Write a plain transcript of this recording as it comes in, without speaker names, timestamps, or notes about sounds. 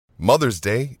Mother's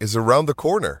Day is around the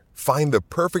corner. Find the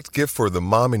perfect gift for the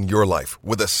mom in your life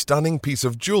with a stunning piece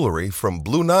of jewelry from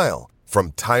Blue Nile.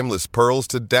 From timeless pearls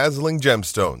to dazzling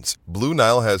gemstones, Blue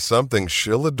Nile has something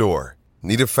she'll adore.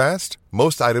 Need it fast?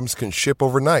 Most items can ship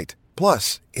overnight.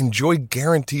 Plus, enjoy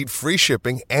guaranteed free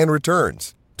shipping and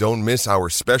returns. Don't miss our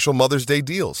special Mother's Day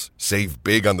deals. Save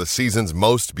big on the season's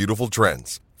most beautiful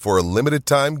trends. For a limited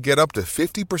time, get up to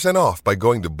 50% off by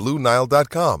going to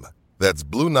BlueNile.com. That's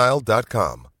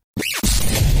BlueNile.com.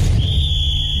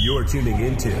 You're tuning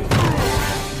into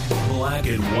Black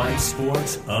and White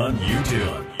Sports on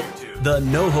YouTube. The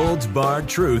no-holds-barred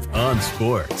truth on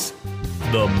sports.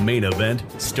 The main event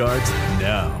starts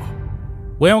now.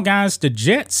 Well, guys, the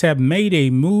Jets have made a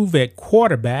move at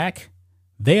quarterback.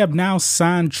 They have now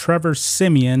signed Trevor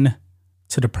Siemian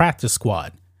to the practice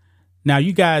squad. Now,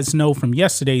 you guys know from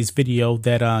yesterday's video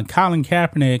that Colin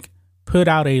Kaepernick put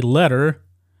out a letter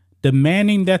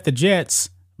demanding that the Jets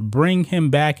bring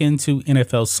him back into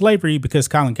NFL slavery because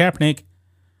Colin Kaepernick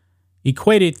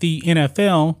equated the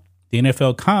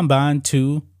NFL Combine,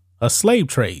 to a slave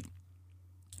trade.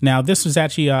 Now, this was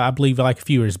actually, I believe, like a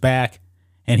few years back,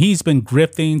 and he's been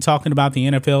grifting, talking about the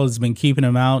NFL has been keeping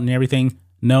him out and everything.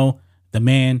 No, the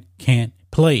man can't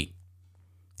play.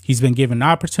 He's been given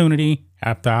opportunity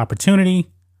after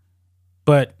opportunity,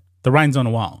 but the writing's on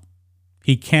the wall.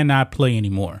 He cannot play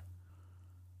anymore.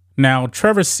 Now,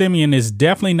 Trevor Siemian is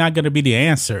definitely not going to be the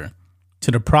answer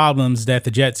to the problems that the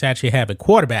Jets actually have at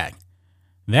quarterback.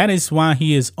 That is why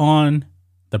he is on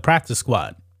the practice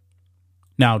squad.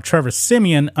 Now, Trevor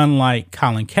Siemian, unlike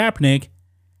Colin Kaepernick,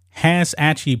 has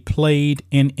actually played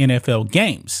in NFL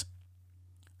games.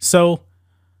 So,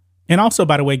 and also,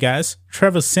 by the way, guys,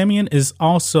 Trevor Siemian is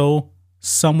also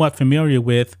somewhat familiar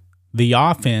with the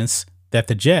offense that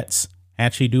the Jets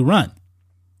actually do run.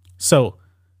 So,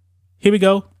 here we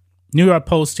go. New York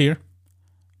Post here.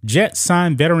 Jets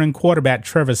sign veteran quarterback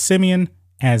Trevor Siemian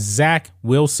as Zach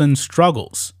Wilson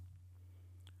struggles.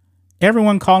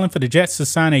 Everyone calling for the Jets to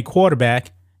sign a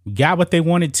quarterback got what they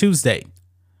wanted Tuesday,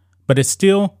 but it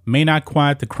still may not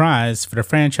quiet the cries for the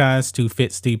franchise to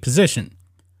fit the position.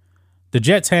 The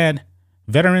Jets had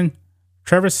veteran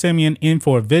Trevor Siemian in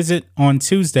for a visit on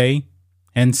Tuesday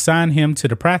and signed him to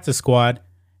the practice squad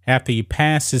after he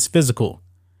passed his physical.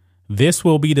 This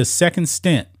will be the second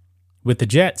stint with the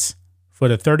Jets for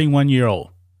the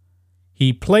 31-year-old.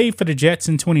 He played for the Jets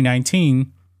in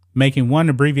 2019, making one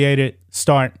abbreviated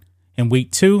start in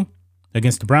Week 2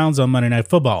 against the Browns on Monday Night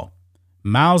Football.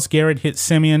 Myles Garrett hit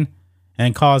Siemian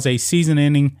and caused a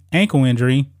season-ending ankle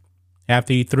injury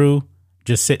after he threw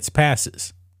just 6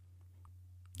 passes.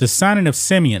 The signing of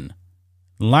Siemian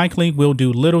likely will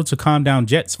do little to calm down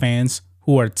Jets fans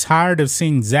who are tired of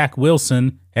seeing Zach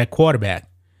Wilson at quarterback.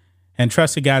 And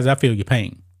trust me, guys, I feel your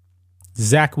pain.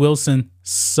 Zach Wilson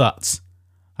sucks.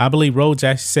 I believe Rhodes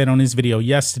actually said on his video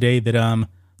yesterday that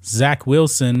Zach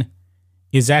Wilson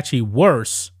is actually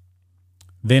worse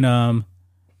than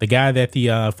the guy that the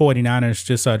 49ers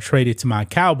just traded to my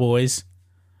Cowboys.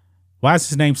 Why is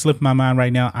his name slipping my mind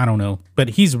right now? I don't know, but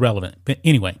he's relevant. But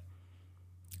anyway,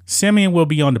 Siemian will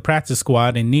be on the practice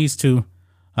squad and needs to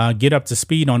get up to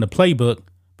speed on the playbook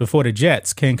before the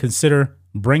Jets can consider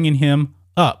bringing him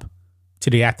up to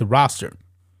the active roster.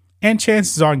 And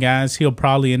chances are, guys, he'll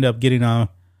probably end up getting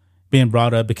being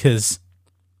brought up because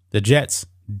the Jets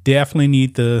definitely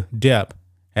need the depth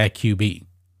at QB.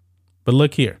 But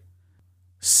look here.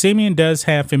 Siemian does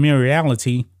have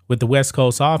familiarity with the West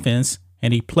Coast offense,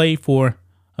 and he played for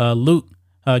Luke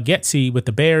Getsy with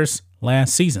the Bears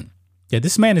last season. Yeah,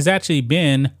 this man has actually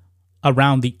been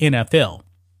around the NFL.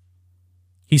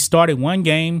 He started 1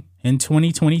 game in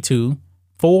 2022,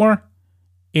 4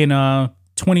 in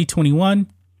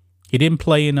 2021. He didn't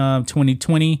play in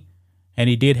 2020, and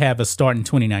he did have a start in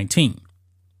 2019.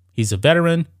 He's a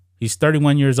veteran. He's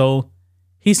 31 years old.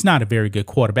 He's not a very good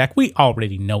quarterback. We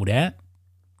already know that.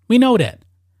 We know that.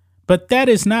 But that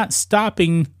is not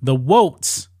stopping the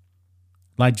wotes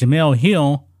like Jemele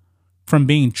Hill from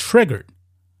being triggered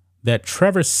that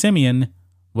Trevor Siemian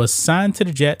was signed to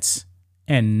the Jets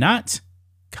and not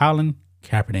Colin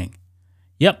Kaepernick.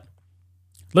 Yep.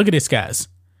 Look at this, guys.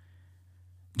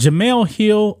 Jemele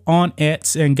Hill on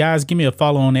X, and guys, give me a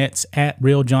follow on X at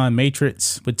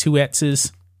RealJohnMatrix with 2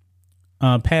 X's.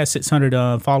 Past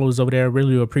 600 followers over there.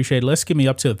 Really appreciate it. Let's get me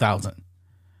up to 1,000.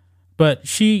 But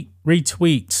she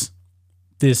retweets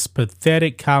this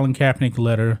pathetic Colin Kaepernick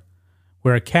letter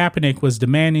where Kaepernick was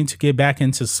demanding to get back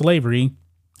into slavery,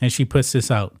 and she puts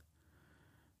this out.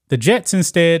 The Jets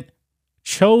instead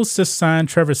chose to sign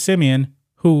Trevor Siemian,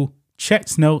 who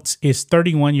checks notes is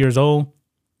 31 years old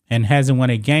and hasn't won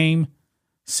a game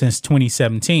since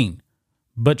 2017.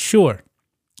 But sure,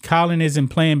 Colin isn't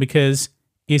playing because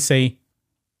it's a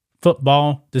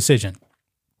football decision.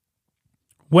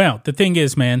 Well, the thing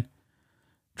is, man,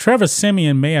 Trevor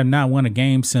Siemian may have not won a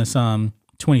game since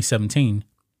 2017,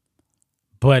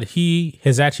 but he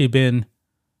has actually been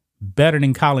better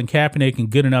than Colin Kaepernick and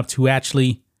good enough to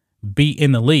actually be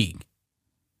in the league.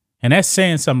 And that's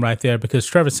saying something right there, because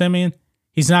Trevor Siemian,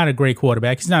 he's not a great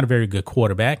quarterback. He's not a very good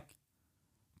quarterback,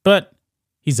 but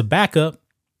he's a backup.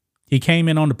 He came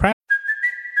in on the practice.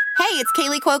 Hey, it's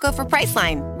Kaylee Cuoco for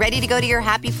Priceline. Ready to go to your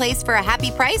happy place for a happy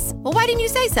price? Well, why didn't you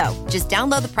say so? Just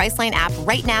download the Priceline app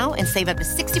right now and save up to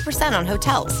 60% on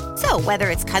hotels. So whether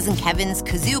it's Cousin Kevin's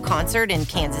Kazoo Concert in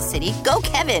Kansas City, go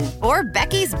Kevin, or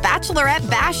Becky's Bachelorette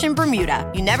Bash in Bermuda,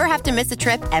 you never have to miss a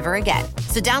trip ever again.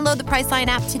 So download the Priceline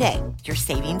app today. Your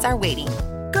savings are waiting.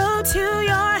 Go to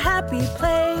your happy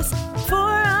place for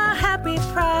a happy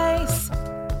price.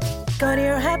 Go to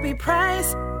your happy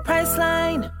price,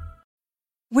 Priceline.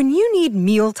 When you need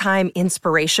mealtime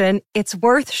inspiration, it's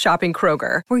worth shopping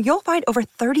Kroger, where you'll find over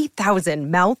 30,000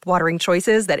 mouth-watering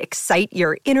choices that excite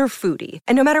your inner foodie.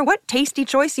 And no matter what tasty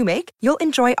choice you make, you'll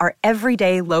enjoy our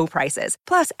everyday low prices,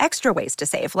 plus extra ways to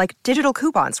save, like digital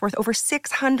coupons worth over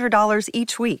 $600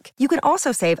 each week. You can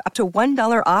also save up to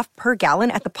 $1 off per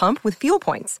gallon at the pump with fuel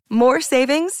points. More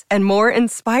savings and more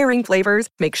inspiring flavors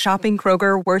make shopping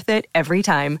Kroger worth it every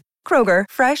time. Kroger,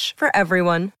 fresh for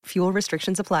everyone. Fuel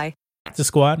restrictions apply. The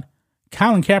squad,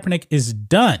 Colin Kaepernick is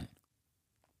done.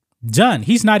 Done.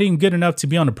 He's not even good enough to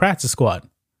be on the practice squad.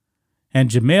 And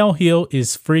Jemele Hill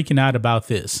is freaking out about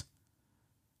this.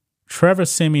 Trevor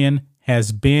Siemian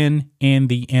has been in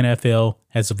the NFL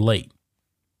as of late.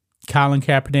 Colin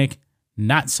Kaepernick,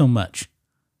 not so much.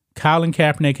 Colin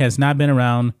Kaepernick has not been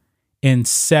around in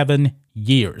 7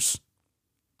 years.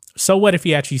 So what if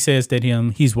he actually says that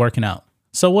he's working out?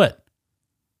 So what?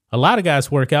 A lot of guys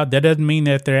work out. That doesn't mean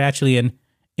that they're actually in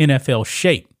NFL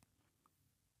shape.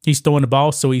 He's throwing the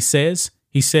ball, so he says.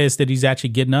 He says that he's actually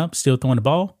getting up, still throwing the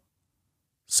ball.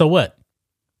 So what?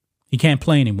 He can't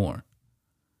play anymore.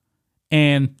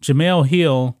 And Jemele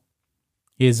Hill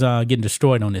is getting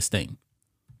destroyed on this thing.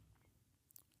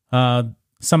 Some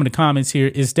of the comments here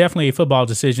is definitely a football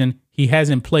decision. He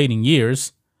hasn't played in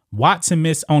years. Watson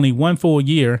missed only 1 full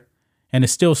year and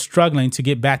is still struggling to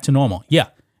get back to normal. Yeah,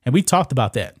 and we talked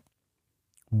about that.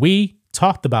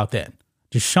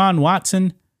 Deshaun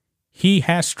Watson, he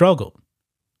has struggled.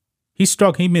 He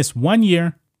struggled. He missed 1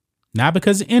 year, not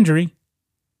because of injury.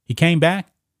 He came back,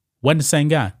 wasn't the same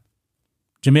guy.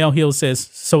 Jemele Hill says,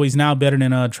 so he's now better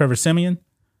than Trevor Siemian.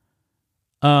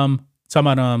 Talking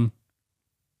about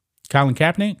Colin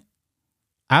Kaepernick.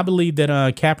 I believe that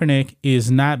Kaepernick is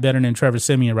not better than Trevor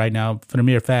Siemian right now for the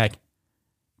mere fact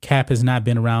Cap has not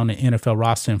been around the NFL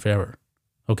roster in forever.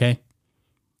 Okay?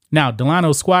 Now,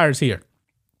 Delano Squires here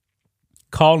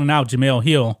calling out Jemele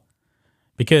Hill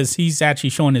because he's actually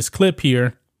showing this clip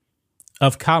here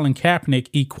of Colin Kaepernick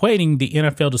equating the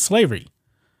NFL to slavery.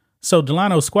 So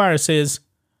Delano Squires says,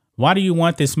 why do you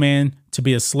want this man to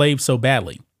be a slave so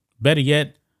badly? Better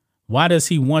yet, why does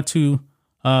he want to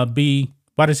return to the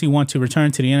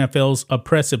NFL's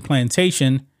oppressive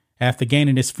plantation after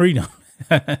gaining his freedom?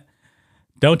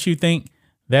 Don't you think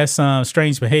that's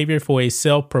strange behavior for a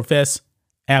self-professed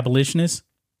abolitionist?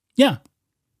 Yeah.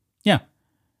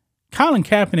 Colin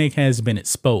Kaepernick has been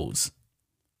exposed.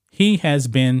 He has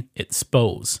been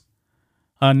exposed.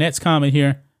 Next comment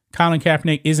here. Colin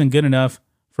Kaepernick isn't good enough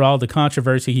for all the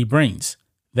controversy he brings.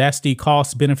 That's the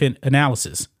cost-benefit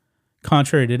analysis.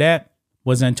 Contrary to that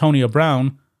was Antonio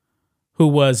Brown, who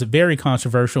was very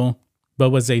controversial, but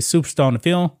was a superstar on the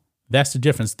field. That's the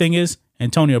difference. Thing is,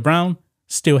 Antonio Brown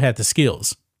still had the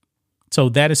skills. So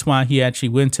that is why he actually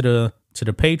went to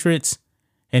the Patriots,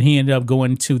 and he ended up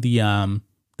going to the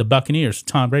Buccaneers,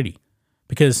 Tom Brady,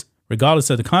 because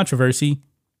regardless of the controversy,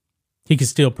 he could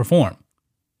still perform,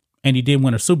 and he did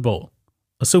win a Super Bowl.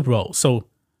 So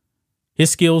his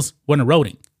skills weren't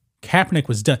eroding. Kaepernick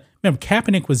was done. Remember,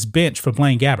 Kaepernick was benched for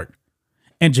Blaine Gabbert,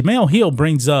 and Jemele Hill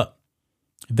brings up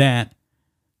that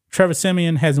Trevor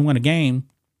Siemian hasn't won a game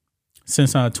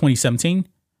since 2017.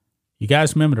 You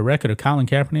guys remember the record of Colin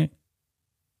Kaepernick?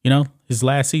 You know, his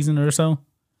last season or so?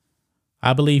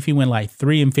 I believe he went like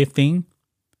 3-15.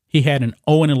 He had an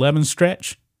 0-11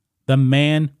 stretch. The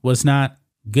man was not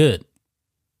good.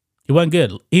 He wasn't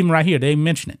good. Even right here, they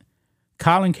mention it.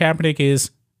 Colin Kaepernick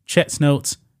is, Chet's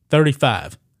notes,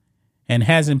 35 and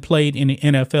hasn't played in the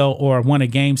NFL or won a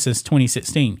game since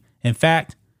 2016. In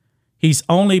fact, he's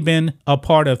only been a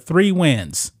part of 3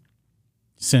 wins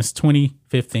since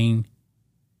 2015,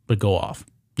 but go off.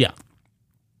 Yeah.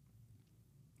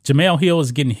 Jemele Hill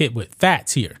is getting hit with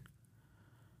facts here.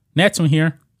 Next one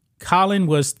here. Colin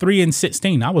was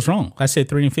 3-16. I was wrong. I said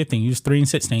 3-15. He was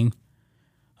 3-16.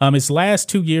 His last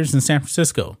 2 years in San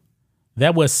Francisco.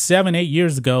 That was 7-8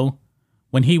 years ago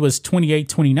when he was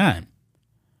 28-29.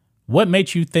 What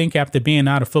makes you think after being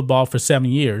out of football for 7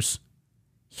 years,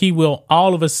 he will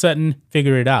all of a sudden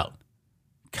figure it out?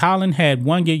 Colin had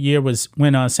one good year was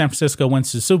when San Francisco went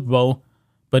to the Super Bowl,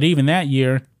 but even that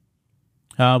year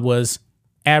was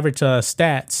average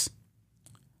stats-wise.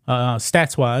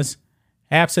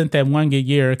 Absent that one good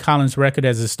year, Colin's record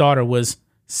as a starter was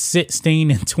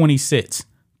 16-26.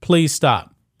 Please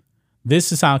stop.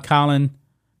 This is how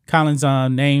Colin's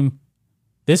name.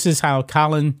 This is how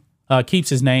Colin keeps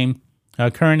his name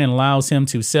current and allows him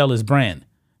to sell his brand.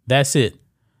 That's it.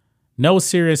 No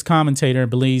serious commentator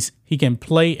believes he can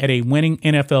play at a winning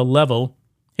NFL level.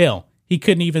 Hell, he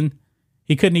couldn't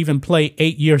even play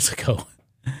 8 years ago.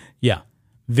 Yeah,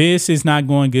 this is not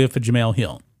going good for Jemele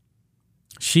Hill.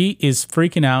 She is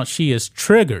freaking out. She is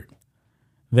triggered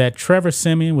that Trevor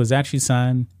Siemian was actually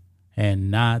signed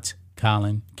and not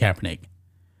Colin Kaepernick.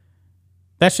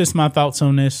 That's just my thoughts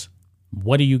on this.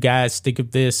 What do you guys think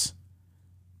of this?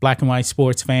 Black and white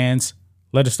sports fans,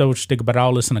 let us know what you think about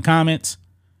all this in the comments.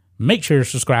 Make sure to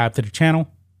subscribe to the channel,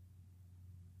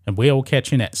 and we'll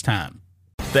catch you next time.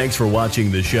 Thanks for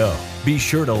watching the show. Be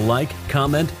sure to like,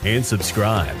 comment, and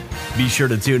subscribe. Be sure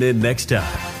to tune in next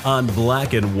time on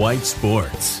Black and White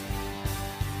Sports.